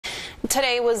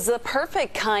Today was the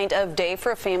perfect kind of day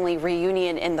for a family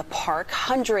reunion in the park.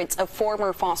 Hundreds of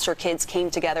former foster kids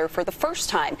came together for the first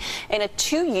time in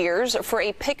 2 years for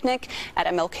a picnic at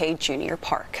MLK Junior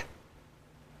Park.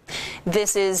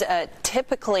 This is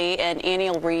typically an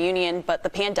annual reunion, but the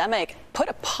pandemic put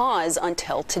a pause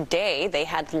until today. They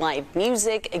had live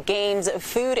music, games,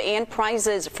 food, and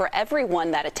prizes for everyone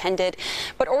that attended.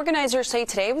 But organizers say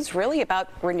today was really about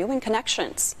renewing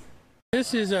connections.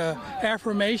 This is an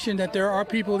affirmation that there are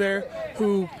people there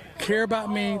who care about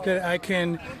me, that I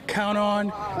can count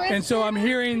on. And so I'm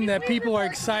hearing that people are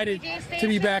excited to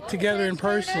be back together in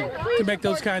person to make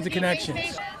those kinds of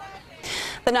connections.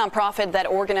 The nonprofit that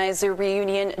organized the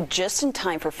reunion just in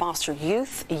time for foster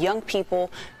youth, young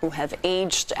people who have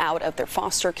aged out of their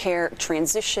foster care,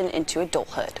 transition into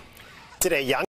adulthood. Today, young